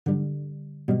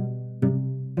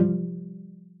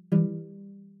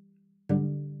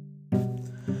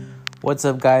What's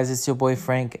up, guys? It's your boy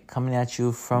Frank coming at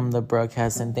you from the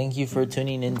broadcast, and thank you for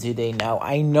tuning in today. Now,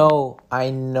 I know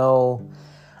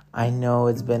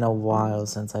it's been a while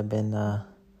since I've been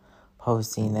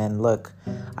posting, and look,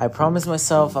 I promised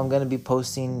myself I'm gonna be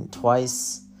posting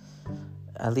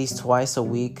at least twice a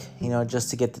week,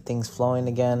 just to get the things flowing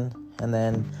again, and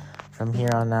then from here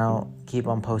on out, keep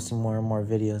on posting more and more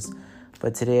videos.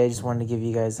 But today, I just wanted to give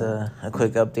you guys a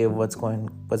quick update of what's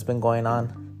been going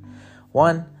on.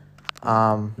 One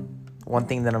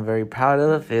thing that I'm very proud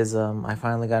of is I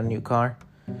finally got a new car.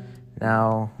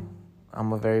 Now,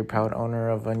 I'm a very proud owner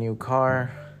of a new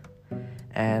car.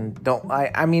 And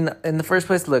I mean, in the first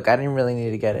place, look, I didn't really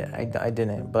need to get it. I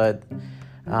didn't. But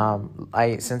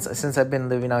since I've been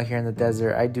living out here in the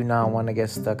desert, I do not want to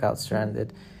get stuck out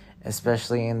stranded,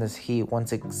 especially in this heat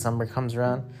once summer comes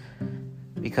around.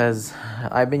 Because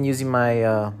I've been using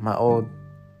my my old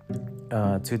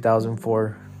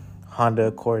 2004 Honda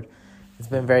Accord. It's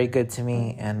been very good to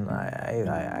me, and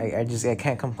I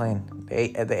can't complain.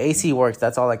 The AC works.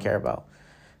 That's all I care about.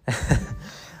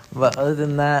 But other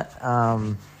than that,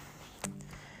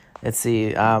 let's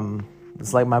see.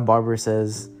 It's like my barber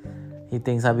says. He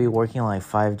thinks I be working like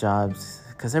 5 jobs.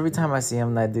 Cause every time I see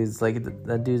him, that dude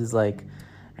is like,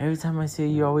 every time I see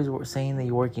you, you're always saying that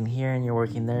you're working here and you're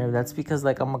working there. That's because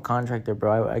like I'm a contractor,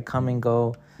 bro. I come and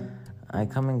go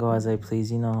as I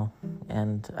please,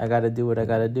 and I gotta do what I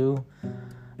gotta do.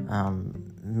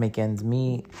 Make ends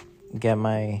meet, get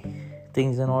my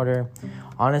things in order.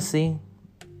 Honestly,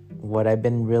 what I've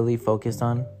been really focused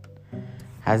on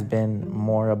has been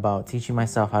more about teaching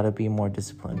myself how to be more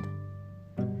disciplined.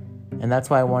 And that's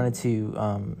why I wanted to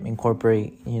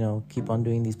incorporate, keep on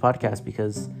doing these podcasts,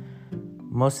 because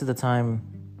most of the time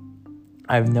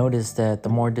I've noticed that the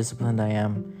more disciplined I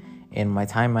am in my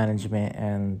time management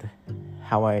and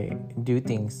how I do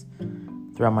things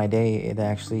throughout my day, it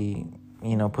actually,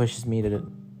 pushes me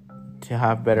to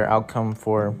have better outcome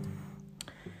for,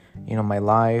 my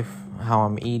life, how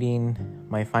I'm eating,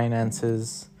 my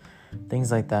finances,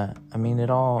 things like that. I mean, it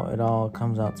all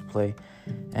comes out to play.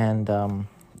 And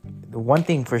the one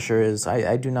thing for sure is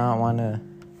I do not want to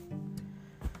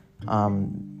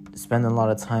spend a lot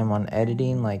of time on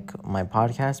editing like my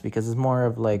podcast, because it's more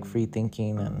of like free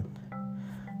thinking and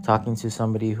talking to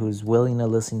somebody who's willing to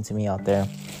listen to me out there,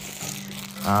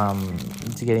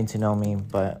 to getting to know me.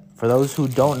 But for those who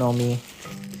don't know me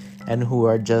and who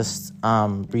are just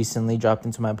recently dropped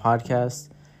into my podcast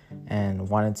and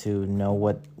wanted to know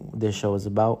what this show is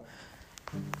about,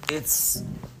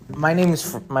 my name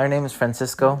is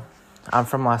Francisco. I'm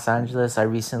from Los Angeles. I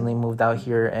recently moved out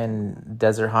here in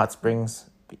Desert Hot Springs.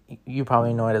 You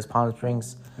probably know it as Palm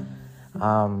Springs.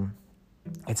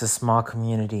 It's a small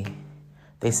community.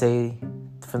 They say,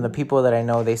 from the people that I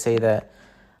know, they say that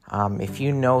if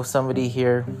you know somebody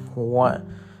here,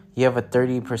 you have a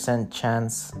 30%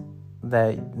 chance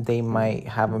that they might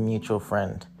have a mutual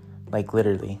friend. Like,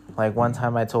 literally. Like, one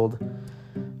time I told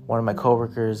one of my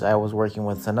coworkers I was working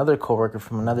with another coworker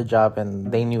from another job,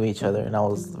 and they knew each other, and I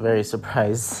was very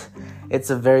surprised. It's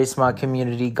a very small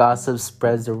community. Gossip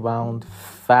spreads around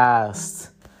fast,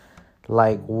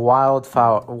 like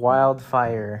wildfire.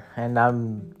 And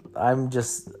I'm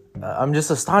just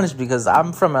astonished, because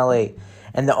I'm from LA,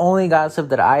 and the only gossip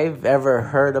that I've ever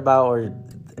heard about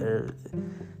or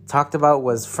talked about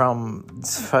was from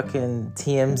fucking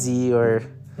TMZ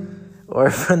or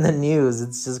from the news.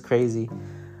 It's just crazy.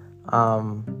 I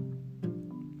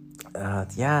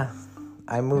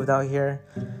moved out here.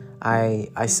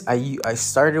 I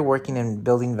started working in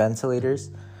building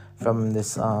ventilators from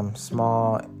this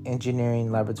small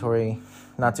engineering laboratory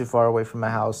not too far away from my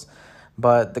house,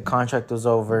 but the contract was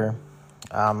over.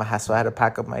 So I had to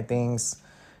pack up my things,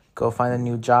 go find a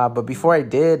new job. But before I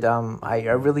did, I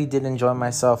really did enjoy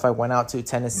myself. I went out to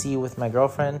Tennessee with my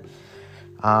girlfriend.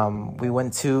 We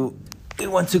went to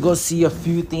go see a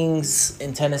few things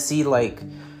in Tennessee. Like,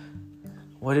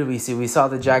 what did we see? We saw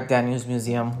the Jack Daniels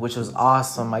Museum, which was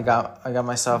awesome. I got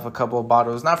myself a couple of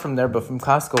bottles, not from there, but from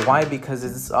Costco. Why? Because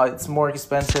it's more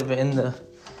expensive in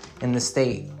the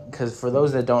state. Because for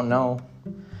those that don't know,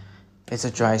 it's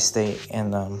a dry state,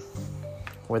 and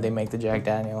where they make the Jack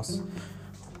Daniels,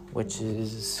 which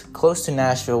is close to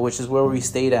Nashville, which is where we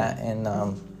stayed at in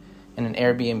an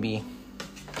Airbnb.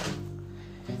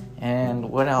 And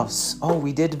what else? Oh,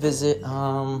 we did visit.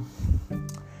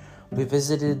 We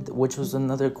visited, which was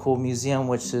another cool museum,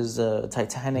 which is the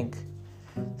Titanic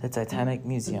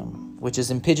Museum, which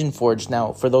is in Pigeon Forge.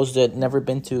 Now, for those that never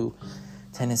been to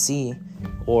Tennessee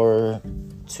or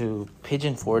to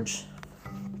Pigeon Forge,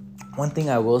 one thing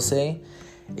I will say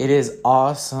It is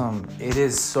awesome. It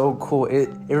is so cool. It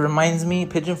reminds me,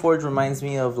 Pigeon Forge reminds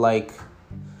me of like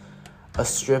a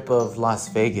strip of Las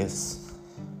Vegas.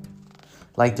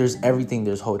 Like there's everything.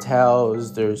 There's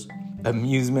hotels, there's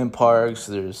amusement parks,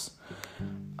 there's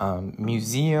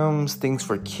museums, things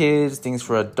for kids, things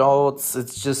for adults.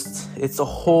 It's a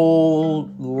whole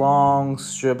long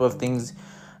strip of things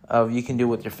you can do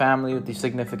with your family, with your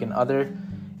significant other.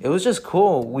 It was just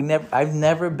cool. I've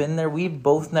never been there. We've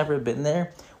both never been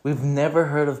there. We've never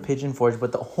heard of Pigeon Forge,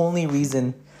 but the only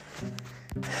reason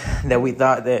that we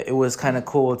thought that it was kind of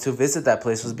cool to visit that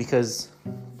place was because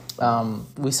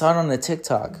we saw it on the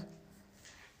TikTok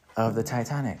of the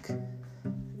Titanic.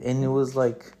 And it was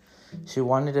like, she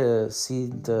wanted to see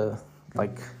in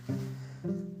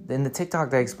the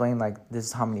TikTok they explained like this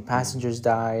is how many passengers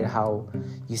died, how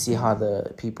you see how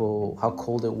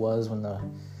cold it was when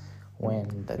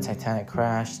the Titanic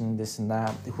crashed and this and that,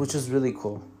 which was really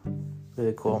cool.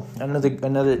 Really cool. Another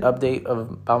update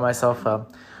about myself.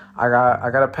 I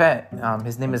got a pet.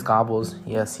 His name is Gobbles.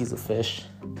 Yes, he's a fish.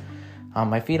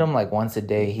 I feed him like once a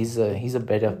day. He's a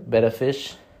betta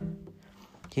fish.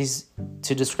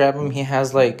 To describe him, he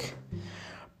has like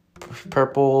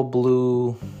purple,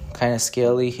 blue, kind of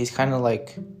scaly. He's kind of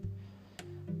like,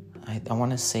 I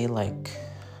want to say like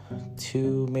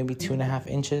 2.5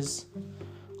 inches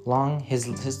long.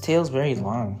 His tail's very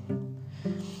long.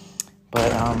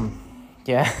 But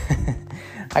yeah,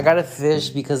 I got a fish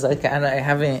because I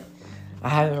haven't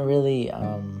really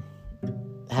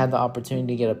had the opportunity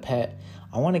to get a pet.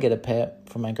 I want to get a pet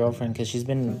for my girlfriend because she's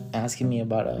been asking me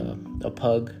about a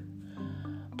pug,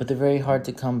 but they're very hard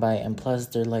to come by, and plus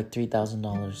they're like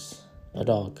 $3,000 a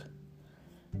dog,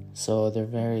 so they're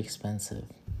very expensive.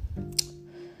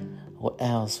 What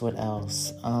else?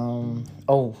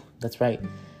 Oh, that's right.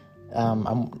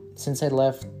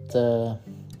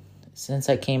 Since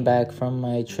I came back from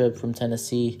my trip from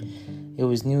Tennessee, it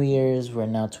was New Year's. We're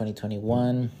now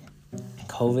 2021.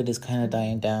 COVID is kind of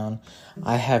dying down.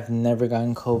 I have never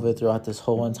gotten COVID throughout this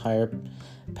whole entire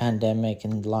pandemic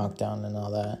and lockdown and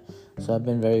all that. So I've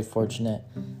been very fortunate.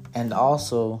 And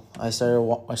also, I started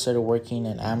working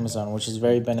at Amazon, which is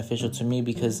very beneficial to me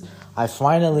because I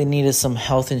finally needed some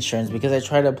health insurance because I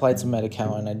tried to apply to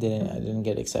Medi-Cal and I didn't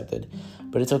get accepted.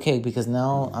 But it's okay because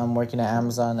now I'm working at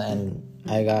Amazon and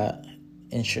I got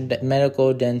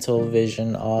medical, dental,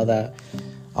 vision, all that.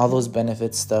 All those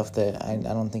benefits stuff that I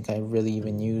don't think I really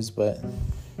even use, but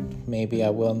maybe I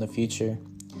will in the future.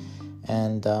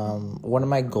 And one of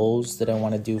my goals that I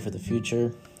want to do for the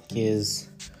future is,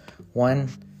 one,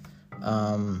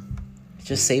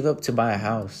 just save up to buy a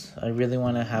house. I really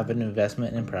want to have an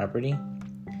investment in property,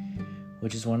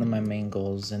 which is one of my main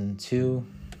goals. And two,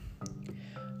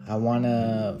 I want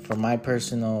to, for my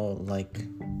personal,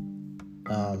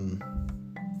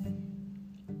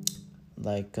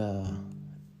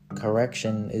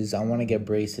 correction is I want to get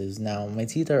braces. Now, my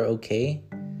teeth are okay,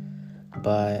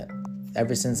 but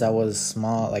ever since I was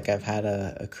small, I've had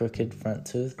a crooked front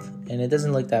tooth, and it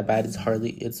doesn't look that bad.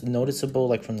 It's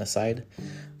noticeable, from the side,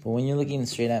 but when you're looking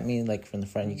straight at me, from the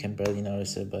front, you can barely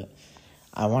notice it. But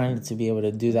I wanted to be able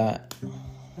to do that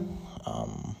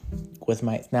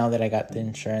now that I got the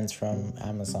insurance from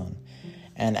Amazon.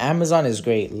 And Amazon is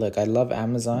great. Look, I love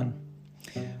Amazon.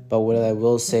 But what I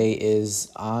will say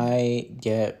is I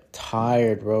get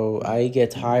tired, bro. I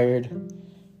get tired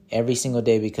every single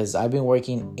day because I've been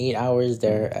working 8 hours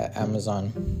there at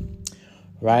Amazon.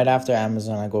 Right after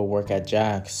Amazon, I go work at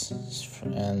Jack's,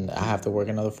 and I have to work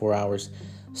another 4 hours.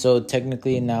 So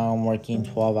technically now I'm working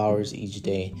 12 hours each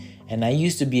day. And I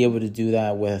used to be able to do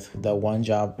that with the one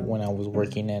job when I was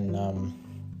working in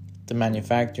the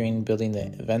manufacturing, building the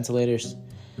ventilators.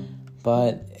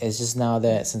 But it's just now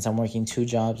that since I'm working 2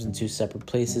 jobs in 2 separate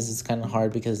places, it's kind of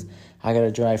hard because I got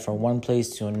to drive from one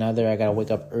place to another. I got to wake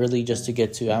up early just to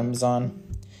get to Amazon.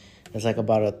 There's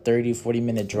about a 30-40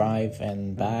 minute drive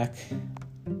and back.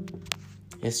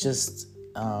 It's just,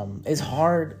 it's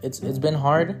hard. It's been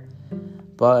hard,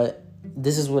 but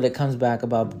this is what it comes back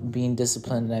about being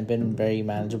disciplined. And I've been very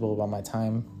manageable about my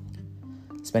time,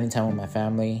 spending time with my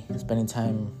family, spending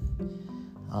time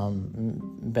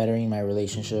bettering my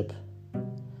relationship,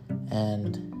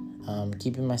 and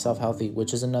keeping myself healthy,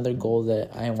 which is another goal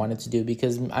that I wanted to do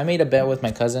because I made a bet with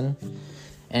my cousin,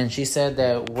 and she said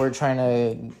that we're trying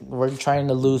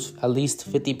to lose at least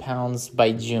 50 pounds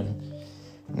by June.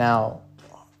 Now,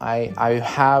 I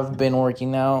have been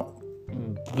working out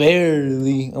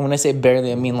barely, and when I say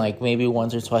barely, I mean maybe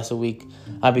once or twice a week.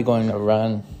 I'll be going to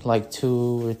run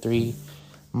 2 or 3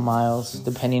 miles,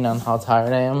 depending on how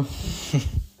tired I am.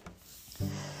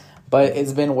 But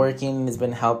it's been working. It's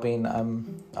been helping.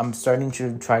 I'm starting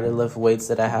to try to lift weights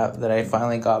that I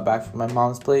finally got back from my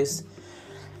mom's place.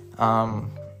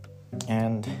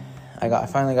 And I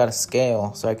finally got a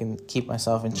scale so I can keep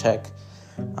myself in check.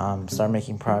 Start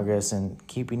making progress and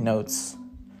keeping notes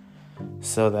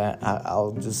so that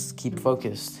I'll just keep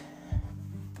focused.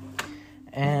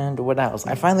 And what else?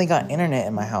 I finally got internet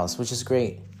in my house, which is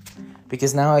great.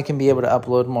 Because now I can be able to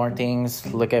upload more things,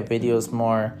 look at videos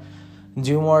more,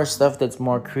 do more stuff that's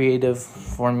more creative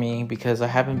for me. Because I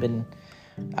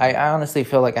honestly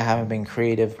feel like I haven't been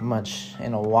creative much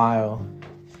in a while.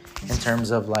 In terms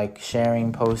of like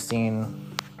sharing,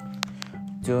 posting,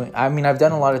 I've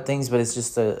done a lot of things, but it's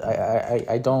just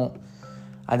I don't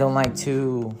like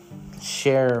to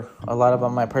share a lot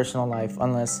about my personal life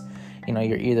unless,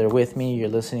 you're either with me, you're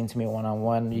listening to me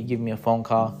one-on-one, you give me a phone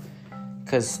call.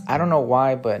 Because I don't know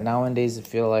why, but nowadays I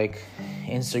feel like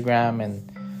Instagram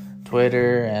and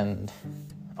Twitter and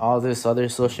all this other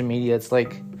social media, it's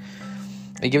like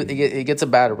it gets a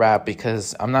bad rap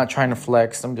because I'm not trying to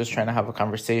flex. I'm just trying to have a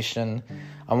conversation.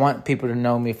 I want people to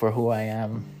know me for who I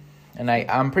am. And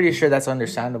I'm pretty sure that's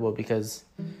understandable because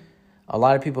a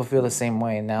lot of people feel the same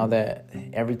way now that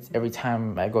every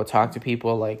time I go talk to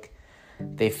people, like,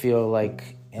 they feel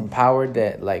like empowered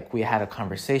that like we had a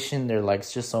conversation. They're like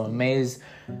just so amazed.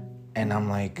 And I'm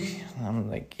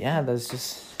like, yeah, that's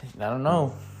just, I don't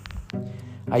know.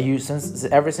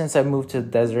 Ever since I moved to the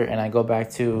desert and I go back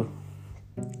to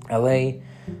LA,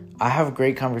 I have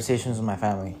great conversations with my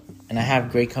family. And I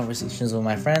have great conversations with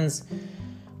my friends.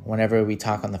 Whenever we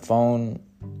talk on the phone,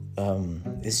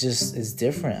 it's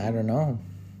different. I don't know.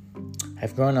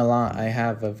 I've grown a lot.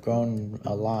 I've grown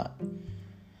a lot.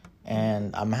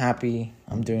 And I'm happy.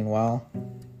 I'm doing well.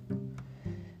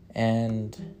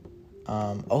 And,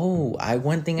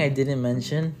 one thing I didn't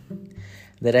mention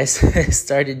that I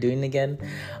started doing again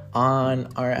on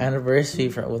our anniversary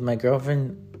with my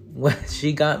girlfriend.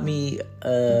 She got me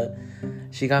a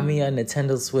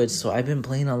Nintendo Switch, so I've been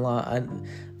playing a lot. I'm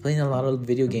playing a lot of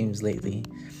video games lately,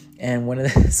 and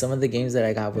some of the games that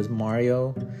I got was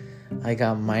Mario. I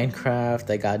got Minecraft.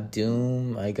 I got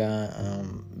Doom. I got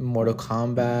Mortal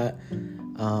Kombat,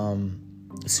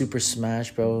 Super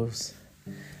Smash Bros.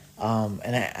 And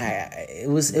it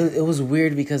was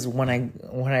weird because when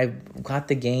I got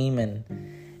the game and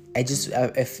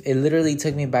it literally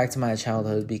took me back to my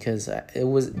childhood because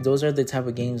those are the type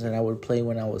of games that I would play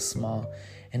when I was small,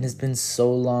 and it's been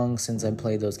so long since I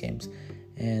played those games,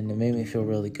 and it made me feel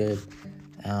really good.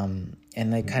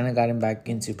 And I kind of gotten back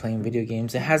into playing video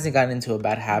games. It hasn't gotten into a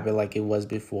bad habit like it was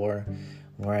before,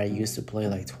 where I used to play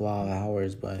like 12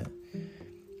 hours, but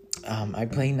I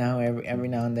play now every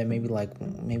now and then, maybe like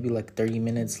 30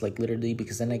 minutes, like literally,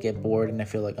 because then I get bored and I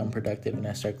feel like unproductive and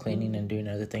I start cleaning and doing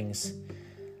other things.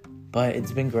 But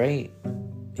it's been great.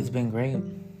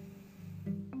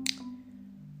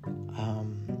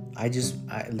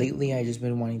 Lately I just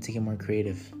been wanting to get more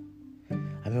creative.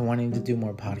 I've been wanting to do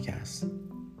more podcasts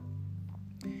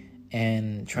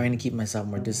and trying to keep myself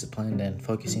more disciplined and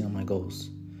focusing on my goals.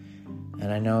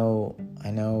 And I know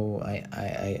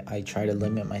I try to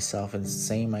limit myself in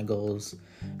saying my goals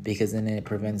because then it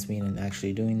prevents me in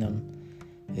actually doing them.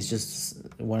 It's just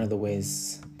one of the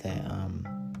ways that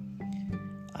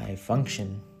I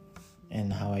function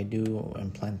and how I do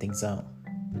and plan things out.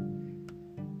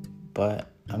 But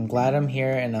I'm glad I'm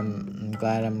here, and I'm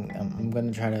glad I'm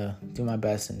going to try to do my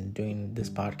best in doing this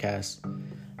podcast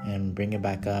and bring it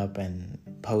back up and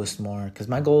post more, because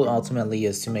my goal ultimately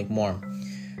is to make more.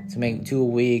 To make 2 a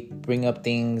week, bring up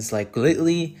things like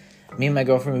lately, me and my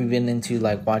girlfriend, we've been into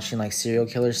like watching like serial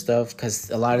killer stuff, because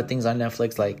a lot of things on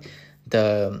Netflix, like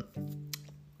the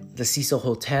Cecil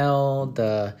Hotel,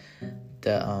 the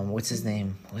what's his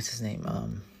name?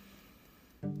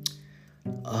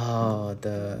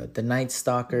 The Night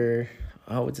Stalker.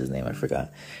 What's his name? I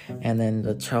forgot. And then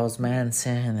the Charles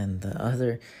Manson and the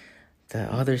other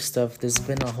stuff. There's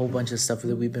been a whole bunch of stuff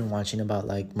that we've been watching about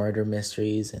like murder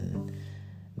mysteries and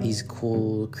these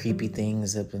cool, creepy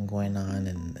things that have been going on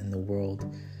in the world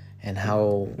and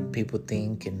how people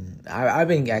think. And I've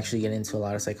been actually getting into a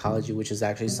lot of psychology, which is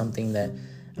actually something that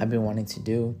I've been wanting to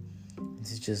do.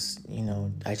 It's just,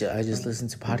 I just listen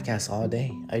to podcasts all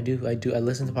day. I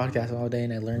listen to podcasts all day,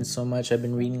 and I learn so much. I've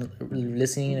been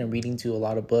listening and reading to a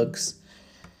lot of books,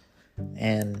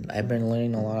 and I've been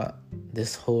learning a lot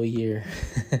this whole year.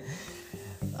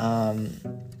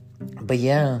 But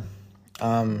yeah,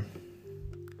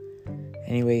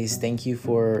 anyways, thank you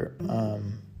for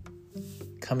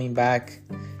coming back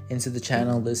into the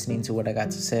channel, listening to what I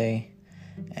got to say.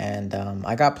 And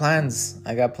I got plans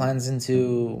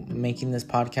into making this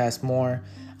podcast more.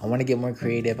 I want to get more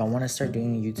creative. I want to start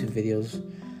doing YouTube videos.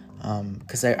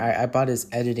 Because I bought this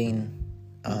editing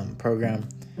program,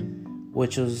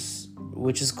 which is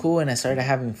cool, and I started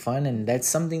having fun, and that's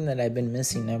something that I've been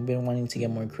missing. I've been wanting to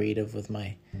get more creative with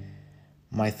my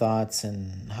thoughts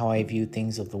and how I view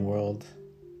things of the world.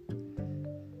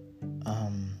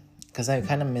 Because I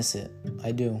kind of miss it.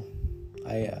 I do.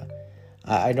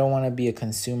 I don't want to be a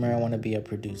consumer. I want to be a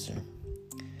producer.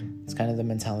 It's kind of the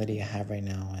mentality I have right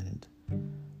now, and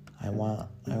I want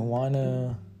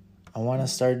to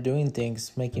start doing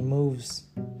things, making moves.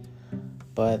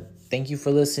 But thank you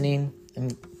for listening,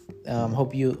 and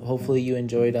hopefully you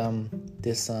enjoyed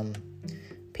this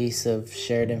piece of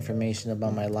shared information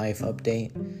about my life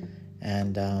update.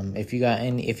 And if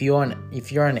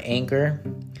you're on Anchor,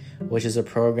 which is a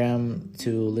program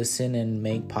to listen and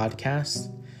make podcasts,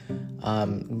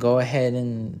 go ahead,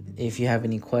 and if you have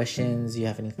any questions, you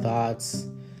have any thoughts,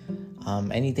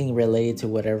 anything related to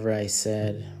whatever I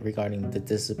said regarding the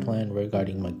discipline,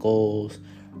 regarding my goals,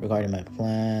 regarding my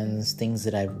plans, things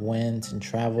that I've went and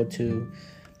traveled to,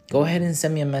 go ahead and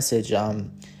send me a message.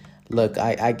 Look,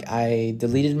 I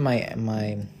deleted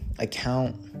my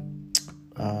account,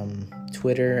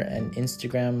 Twitter and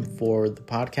Instagram for the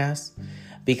podcast,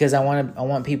 because I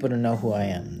want people to know who I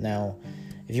am. Now,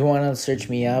 if you want to search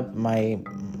me up, my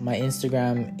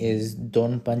Instagram is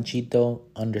Don Panchito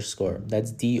 _.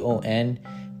 That's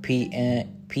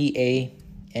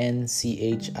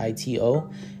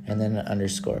DonPanchito, and then an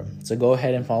underscore. So go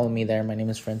ahead and follow me there. My name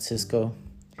is Francisco.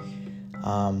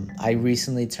 I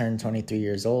recently turned 23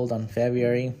 years old on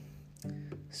February.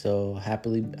 So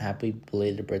happy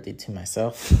belated birthday to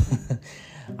myself.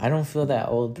 I don't feel that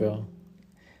old, bro.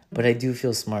 But I do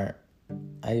feel smart.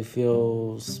 I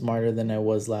feel smarter than I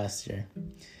was last year.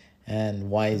 And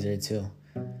wiser too.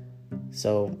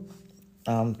 So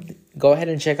go ahead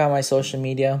and check out my social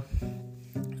media.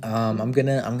 I'm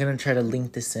gonna try to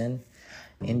link this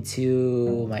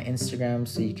into my Instagram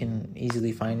so you can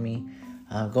easily find me.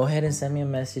 Go ahead and send me a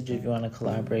message if you want to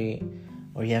collaborate,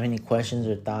 or you have any questions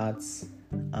or thoughts.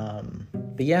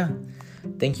 But yeah,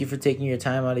 thank you for taking your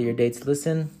time out of your day to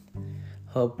listen.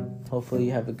 Hopefully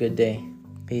you have a good day.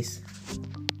 Peace.